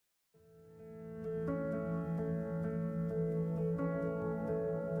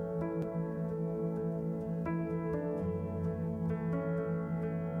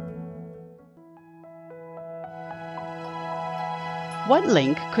What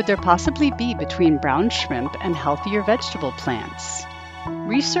link could there possibly be between brown shrimp and healthier vegetable plants?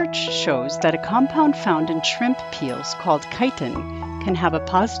 Research shows that a compound found in shrimp peels called chitin can have a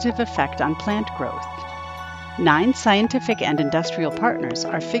positive effect on plant growth. 9 scientific and industrial partners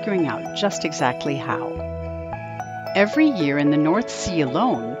are figuring out just exactly how. Every year in the North Sea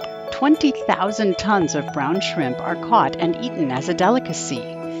alone, 20,000 tons of brown shrimp are caught and eaten as a delicacy,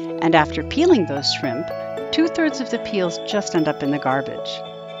 and after peeling those shrimp, 2/3 of the peels just end up in the garbage.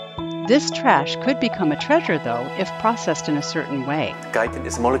 This trash could become a treasure, though, if processed in a certain way. Chitin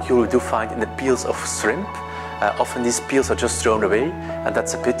is a molecule we do find in the peels of shrimp. Often these peels are just thrown away, and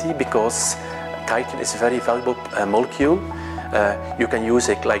that's a pity because chitin is a very valuable molecule. You can use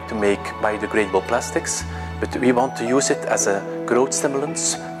it to make biodegradable plastics, but we want to use it as a growth stimulant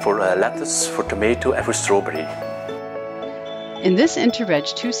for lettuce, for tomato, and for strawberry. In this Interreg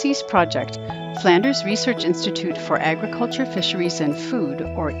 2Cs project, Flanders Research Institute for Agriculture, Fisheries and Food,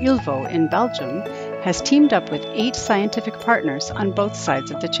 or ILVO in Belgium, has teamed up with 8 scientific partners on both sides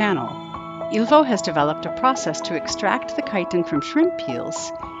of the channel. ILVO has developed a process to extract the chitin from shrimp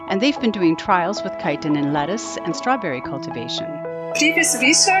peels, and they've been doing trials with chitin in lettuce and strawberry cultivation. Previous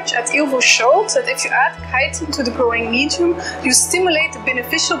research at ILVO showed that if you add chitin to the growing medium, you stimulate the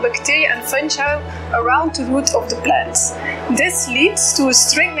beneficial bacteria and fungi around the root of the plant. This leads to a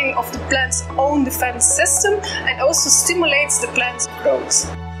strengthening of the plant's own defense system and also stimulates the plant's growth.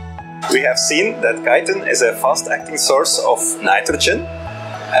 We have seen that chitin is a fast-acting source of nitrogen,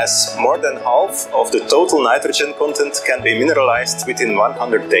 as more than half of the total nitrogen content can be mineralized within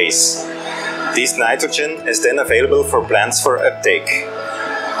 100 days. This nitrogen is then available for plants for uptake.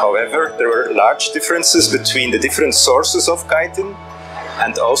 However, there were large differences between the different sources of chitin,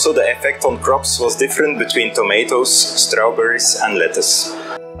 and also the effect on crops was different between tomatoes, strawberries and lettuce.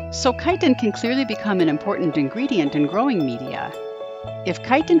 So chitin can clearly become an important ingredient in growing media. If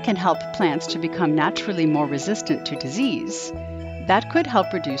chitin can help plants to become naturally more resistant to disease, that could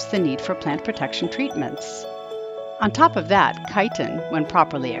help reduce the need for plant protection treatments. On top of that, chitin, when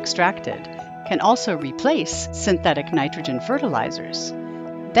properly extracted, can also replace synthetic nitrogen fertilizers.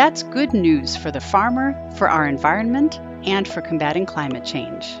 That's good news for the farmer, for our environment, and for combating climate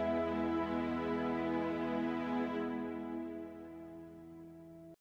change.